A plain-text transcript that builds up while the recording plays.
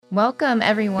Welcome,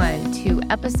 everyone, to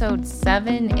episode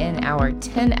 7 in our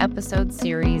 10-episode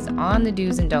series on the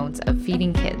do's and don'ts of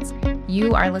feeding kids.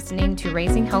 You are listening to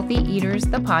Raising Healthy Eaters,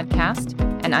 the podcast,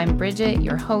 and I'm Bridget,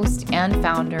 your host and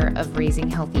founder of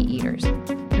Raising Healthy Eaters.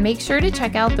 Make sure to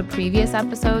check out the previous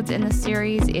episodes in the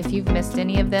series if you've missed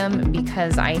any of them,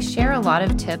 because I share a lot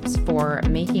of tips for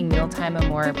making mealtime a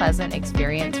more pleasant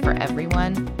experience for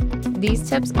everyone. These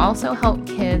tips also help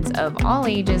kids of all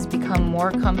ages become more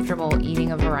comfortable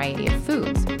eating a variety of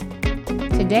foods.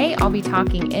 Today, I'll be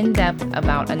talking in depth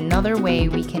about another way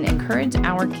we can encourage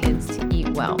our kids to eat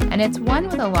well. And it's one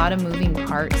with a lot of moving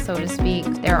parts, so to speak.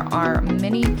 There are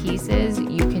many pieces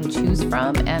you can choose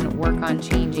from and work on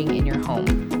changing in your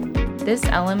home. This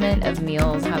element of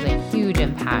meals has a huge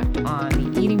impact on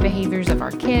the eating behaviors of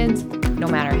our kids, no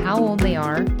matter how old they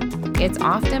are. It's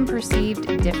often perceived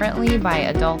differently by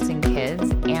adults and kids,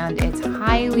 and it's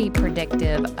highly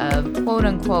predictive of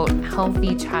quote-unquote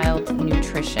healthy child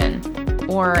nutrition,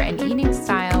 or an eating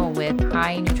style with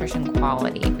high nutrition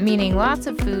quality, meaning lots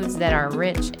of foods that are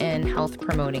rich in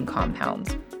health-promoting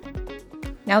compounds.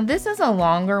 Now, this is a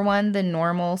longer one than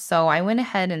normal, so I went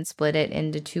ahead and split it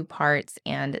into 2 parts,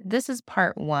 and this is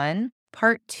part 1.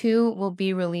 Part 2 will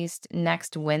be released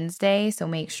next Wednesday, so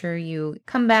make sure you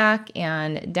come back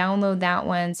and download that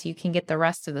one so you can get the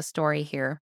rest of the story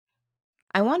here.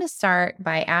 I want to start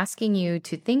by asking you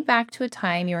to think back to a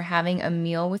time you were having a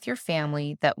meal with your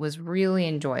family that was really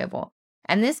enjoyable.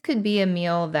 And this could be a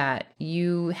meal that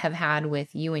you have had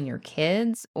with you and your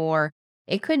kids, or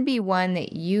it could be one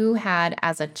that you had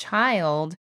as a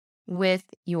child with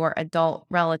your adult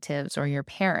relatives or your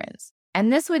parents.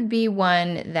 And this would be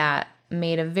one that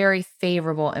made a very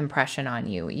favorable impression on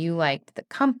you. You liked the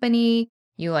company,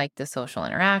 you liked the social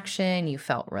interaction, you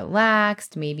felt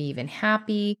relaxed, maybe even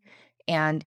happy,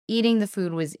 and eating the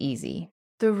food was easy.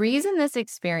 The reason this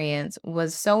experience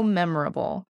was so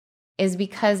memorable is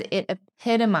because it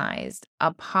epitomized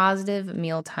a positive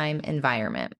mealtime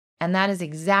environment. And that is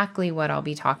exactly what I'll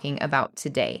be talking about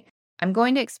today. I'm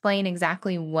going to explain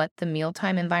exactly what the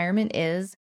mealtime environment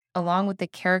is, along with the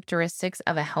characteristics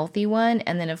of a healthy one.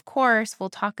 And then, of course, we'll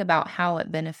talk about how it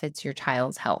benefits your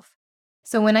child's health.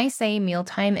 So when I say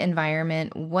mealtime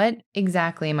environment, what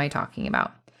exactly am I talking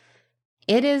about?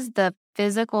 It is the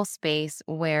physical space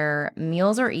where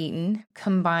meals are eaten,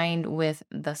 combined with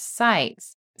the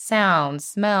sights, sounds,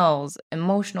 smells,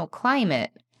 emotional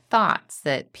climate, thoughts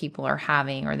that people are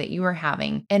having or that you are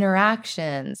having,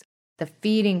 interactions, the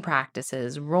feeding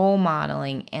practices, role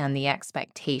modeling, and the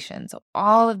expectations. So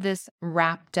all of this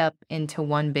wrapped up into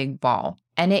one big ball.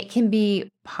 And it can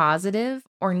be positive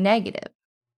or negative,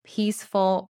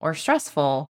 peaceful or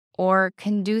stressful, or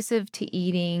conducive to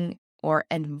eating or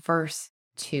adverse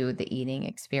to the eating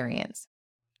experience.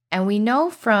 And we know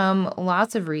from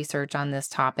lots of research on this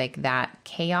topic that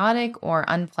chaotic or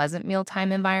unpleasant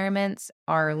mealtime environments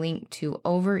are linked to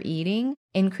overeating,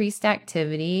 increased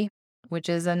activity, which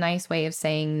is a nice way of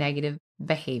saying negative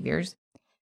behaviors,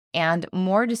 and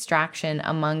more distraction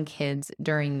among kids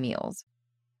during meals.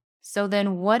 So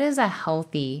then what is a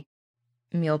healthy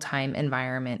mealtime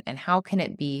environment and how can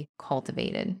it be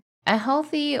cultivated? A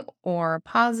healthy or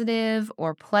positive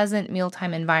or pleasant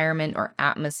mealtime environment or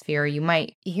atmosphere, you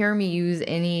might hear me use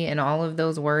any and all of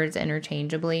those words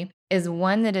interchangeably, is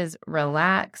one that is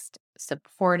relaxed,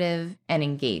 supportive, and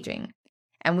engaging.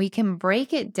 And we can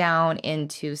break it down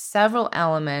into several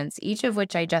elements, each of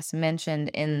which I just mentioned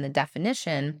in the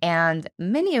definition, and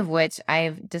many of which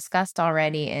I've discussed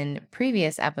already in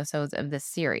previous episodes of this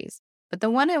series. But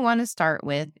the one I want to start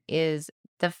with is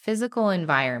the physical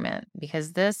environment,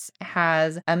 because this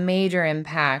has a major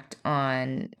impact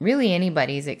on really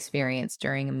anybody's experience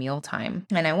during a mealtime.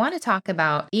 And I want to talk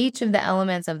about each of the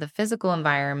elements of the physical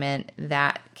environment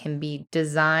that can be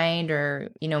designed or,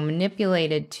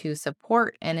 manipulated to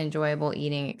support an enjoyable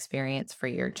eating experience for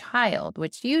your child,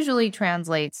 which usually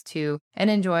translates to an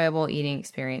enjoyable eating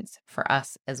experience for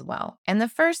us as well. And the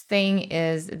first thing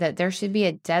is that there should be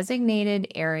a designated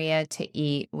area to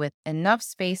eat with enough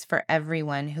space for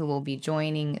everyone who will be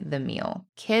joining the meal.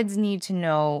 Kids need to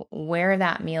know where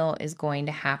that meal is going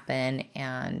to happen,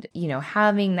 and,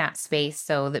 having that space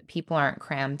so that people aren't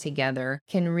crammed together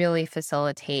can really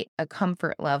facilitate a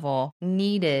comfort level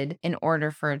needed in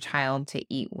order for a child to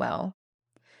eat well.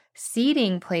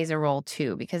 Seating plays a role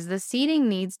too, because the seating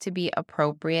needs to be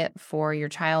appropriate for your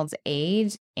child's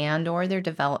age and or their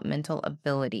developmental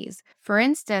abilities. For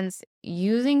instance,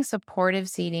 using supportive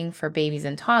seating for babies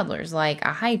and toddlers, like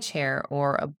a high chair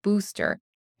or a booster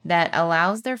that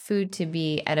allows their food to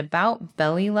be at about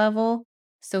belly level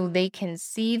so they can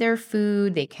see their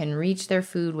food, they can reach their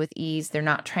food with ease. They're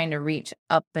not trying to reach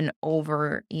up and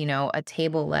over, a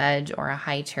table ledge or a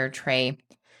high chair tray.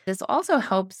 This also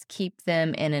helps keep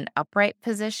them in an upright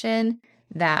position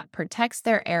that protects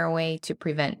their airway to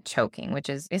prevent choking, which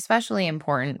is especially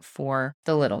important for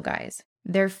the little guys.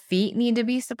 Their feet need to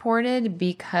be supported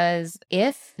because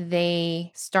if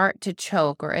they start to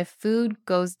choke or if food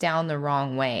goes down the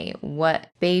wrong way, what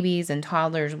babies and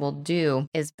toddlers will do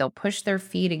is they'll push their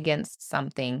feet against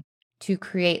something to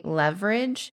create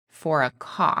leverage for a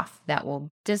cough that will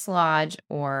dislodge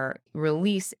or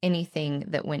release anything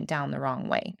that went down the wrong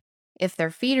way. If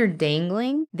their feet are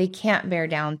dangling, they can't bear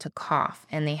down to cough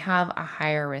and they have a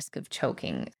higher risk of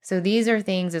choking. So these are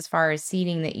things as far as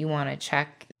seating that you want to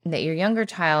check that your younger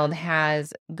child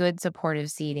has good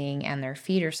supportive seating and their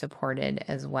feet are supported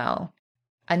as well.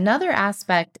 Another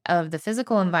aspect of the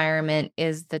physical environment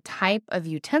is the type of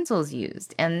utensils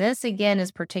used. And this, again,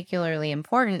 is particularly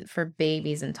important for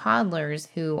babies and toddlers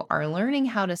who are learning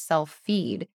how to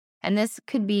self-feed. And this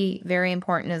could be very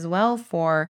important as well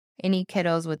for any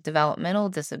kiddos with developmental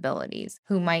disabilities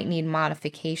who might need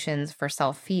modifications for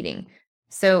self-feeding.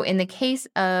 So in the case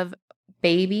of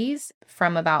babies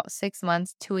from about 6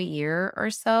 months to a year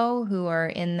or so who are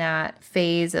in that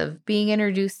phase of being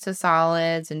introduced to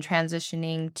solids and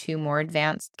transitioning to more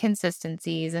advanced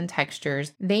consistencies and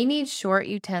textures, they need short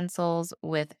utensils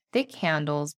with thick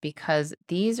handles because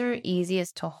these are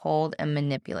easiest to hold and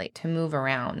manipulate, to move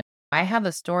around. I have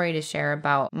a story to share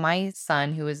about my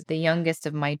son, who is the youngest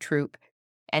of my troop,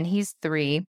 and he's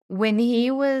 3. When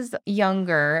he was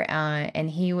younger and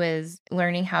he was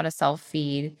learning how to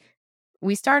self-feed,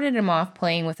 we started him off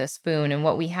playing with a spoon, and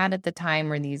what we had at the time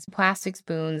were these plastic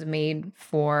spoons made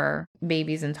for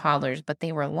babies and toddlers, but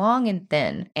they were long and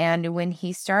thin. And when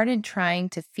he started trying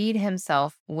to feed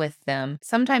himself with them,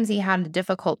 sometimes he had a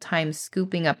difficult time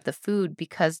scooping up the food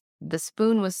because the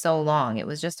spoon was so long. It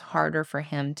was just harder for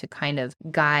him to kind of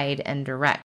guide and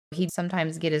direct. He'd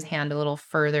sometimes get his hand a little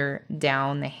further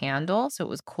down the handle, so it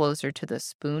was closer to the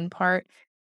spoon part,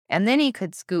 and then he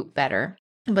could scoop better.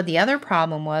 But the other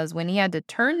problem was when he had to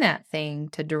turn that thing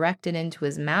to direct it into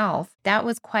his mouth, that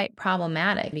was quite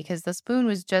problematic because the spoon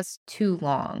was just too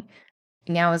long.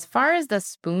 Now, as far as the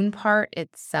spoon part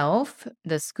itself,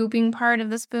 the scooping part of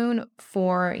the spoon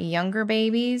for younger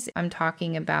babies, I'm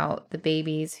talking about the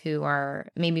babies who are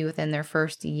maybe within their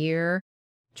first year,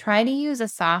 try to use a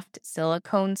soft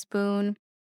silicone spoon.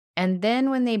 And then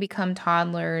when they become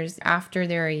toddlers, after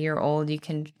they're a year old, you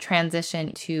can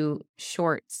transition to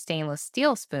short stainless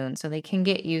steel spoons so they can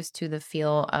get used to the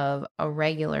feel of a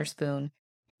regular spoon.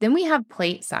 Then we have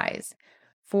plate size.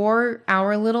 For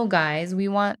our little guys, we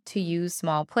want to use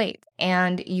small plates.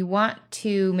 And you want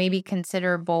to maybe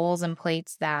consider bowls and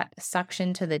plates that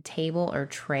suction to the table or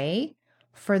tray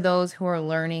for those who are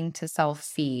learning to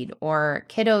self-feed or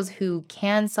kiddos who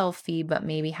can self-feed but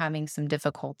maybe having some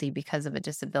difficulty because of a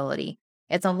disability.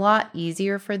 It's a lot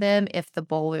easier for them if the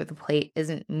bowl or the plate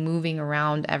isn't moving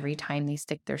around every time they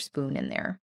stick their spoon in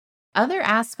there. Other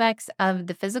aspects of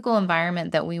the physical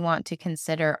environment that we want to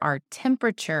consider are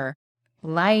temperature,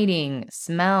 lighting,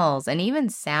 smells, and even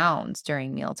sounds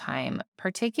during mealtime,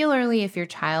 particularly if your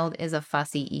child is a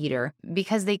fussy eater,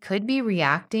 because they could be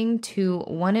reacting to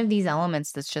one of these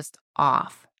elements that's just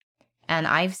off. And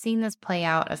I've seen this play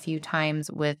out a few times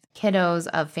with kiddos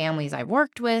of families I've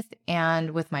worked with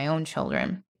and with my own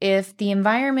children. If the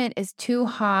environment is too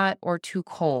hot or too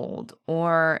cold,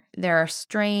 or there are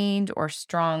strained or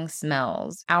strong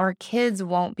smells, our kids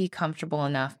won't be comfortable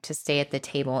enough to stay at the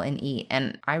table and eat.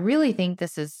 And I really think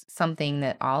this is something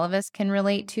that all of us can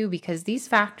relate to because these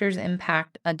factors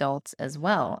impact adults as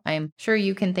well. I'm sure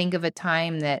you can think of a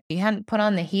time that you hadn't put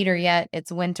on the heater yet,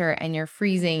 it's winter, and you're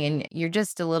freezing and you're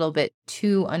just a little bit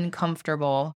too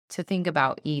uncomfortable to think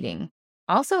about eating.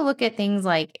 Also look at things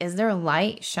like, is there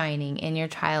light shining in your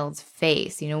child's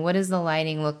face? What does the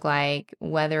lighting look like,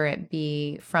 whether it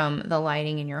be from the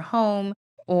lighting in your home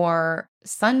or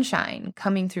sunshine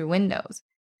coming through windows?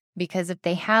 Because if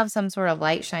they have some sort of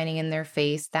light shining in their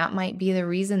face, that might be the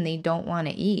reason they don't want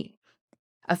to eat.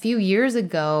 A few years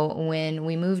ago, when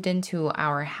we moved into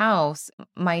our house,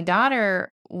 my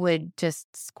daughter would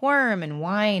just squirm and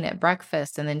whine at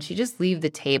breakfast, and then she'd just leave the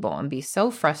table and be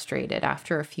so frustrated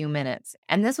after a few minutes.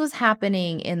 And this was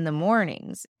happening in the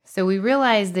mornings. So we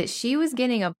realized that she was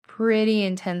getting a pretty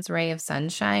intense ray of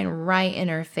sunshine right in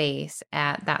her face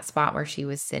at that spot where she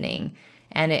was sitting.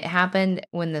 And it happened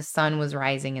when the sun was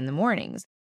rising in the mornings.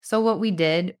 So what we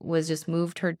did was just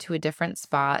moved her to a different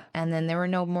spot, and then there were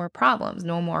no more problems,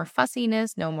 no more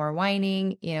fussiness, no more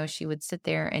whining. She would sit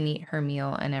there and eat her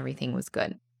meal and everything was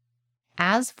good.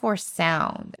 As for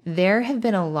sound, there have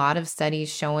been a lot of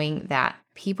studies showing that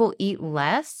people eat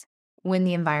less when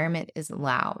the environment is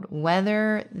loud,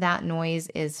 whether that noise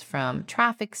is from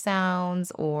traffic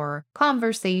sounds or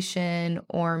conversation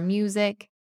or music.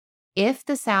 If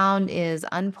the sound is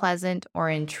unpleasant or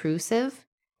intrusive,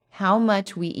 how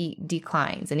much we eat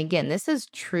declines. And again, this is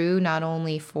true not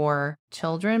only for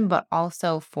children, but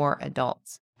also for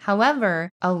adults.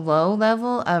 However, a low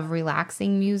level of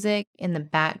relaxing music in the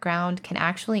background can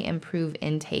actually improve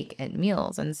intake at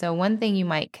meals. And so one thing you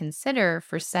might consider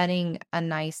for setting a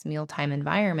nice mealtime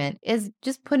environment is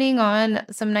just putting on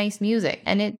some nice music.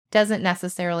 And it doesn't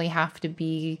necessarily have to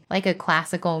be like a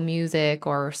classical music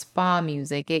or spa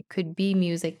music. It could be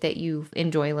music that you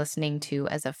enjoy listening to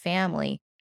as a family.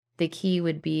 The key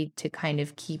would be to kind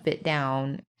of keep it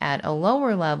down at a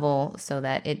lower level so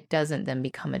that it doesn't then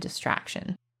become a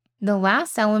distraction. The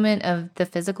last element of the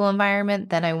physical environment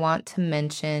that I want to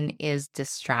mention is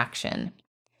distraction.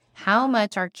 How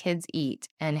much our kids eat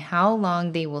and how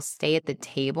long they will stay at the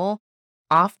table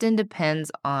often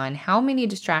depends on how many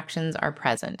distractions are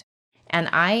present. And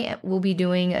I will be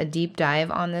doing a deep dive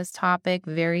on this topic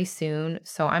very soon,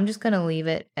 so I'm just going to leave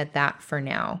it at that for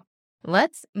now.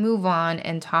 Let's move on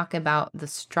and talk about the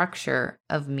structure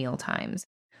of meal times.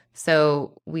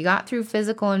 So we got through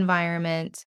physical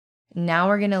environment. Now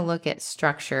we're going to look at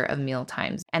structure of meal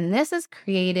times. And this is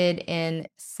created in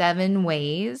 7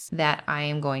 ways that I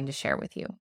am going to share with you.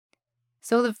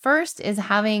 So the first is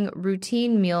having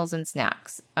routine meals and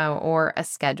snacks, or a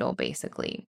schedule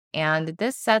basically. And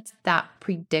this sets that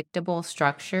predictable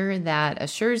structure that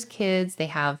assures kids they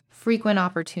have frequent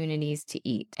opportunities to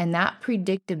eat. And that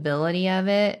predictability of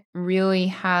it really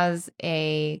has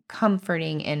a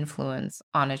comforting influence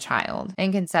on a child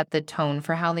and can set the tone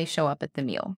for how they show up at the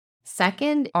meal.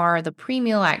 Second are the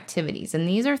pre-meal activities, and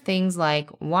these are things like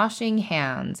washing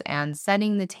hands and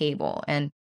setting the table, and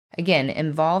again,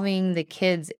 involving the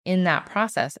kids in that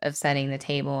process of setting the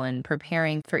table and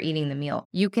preparing for eating the meal.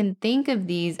 You can think of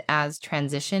these as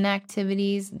transition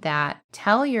activities that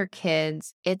tell your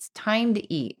kids it's time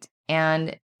to eat,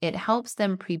 and it helps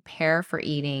them prepare for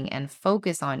eating and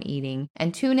focus on eating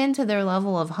and tune into their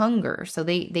level of hunger so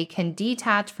they can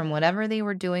detach from whatever they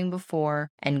were doing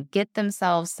before and get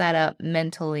themselves set up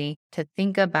mentally to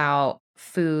think about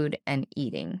food and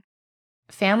eating.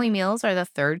 Family meals are the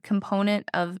third component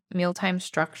of mealtime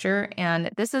structure,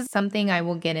 and this is something I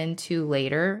will get into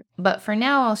later. But for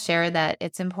now, I'll share that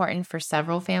it's important for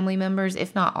several family members,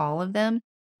 if not all of them,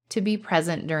 to be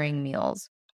present during meals.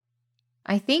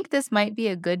 I think this might be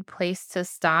a good place to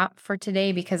stop for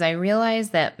today because I realize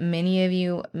that many of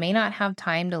you may not have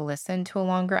time to listen to a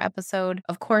longer episode.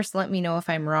 Of course, let me know if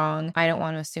I'm wrong. I don't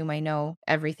want to assume I know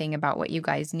everything about what you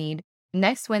guys need.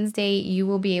 Next Wednesday, you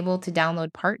will be able to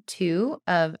download part 2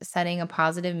 of setting a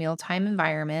positive mealtime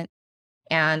environment.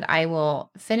 And I will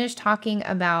finish talking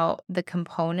about the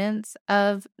components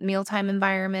of mealtime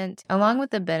environment, along with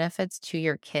the benefits to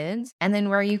your kids, and then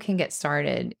where you can get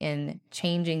started in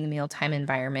changing the mealtime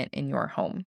environment in your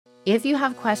home. If you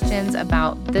have questions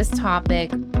about this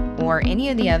topic or any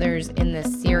of the others in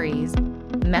this series,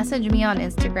 message me on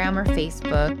Instagram or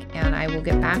Facebook, and I will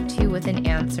get back to you with an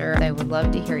answer. I would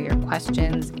love to hear your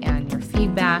questions and your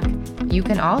feedback. You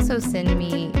can also send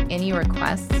me any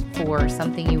requests for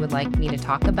something you would like me to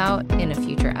talk about in a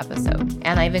future episode.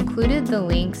 And I've included the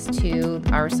links to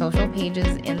our social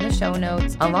pages in the show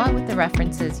notes, along with the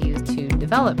references used to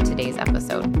develop today's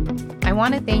episode. I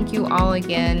want to thank you all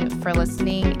again for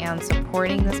listening and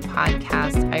supporting this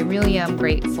podcast. I really am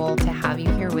grateful to have you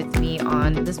here with me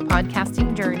on this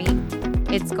podcasting journey.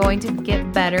 It's going to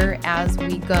get better as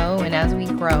we go and as we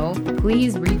grow.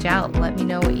 Please reach out. Let me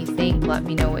know what you think. Let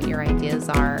me know what your ideas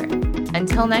are.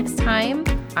 Until next time,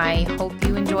 I hope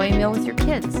you enjoy a meal with your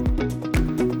kids.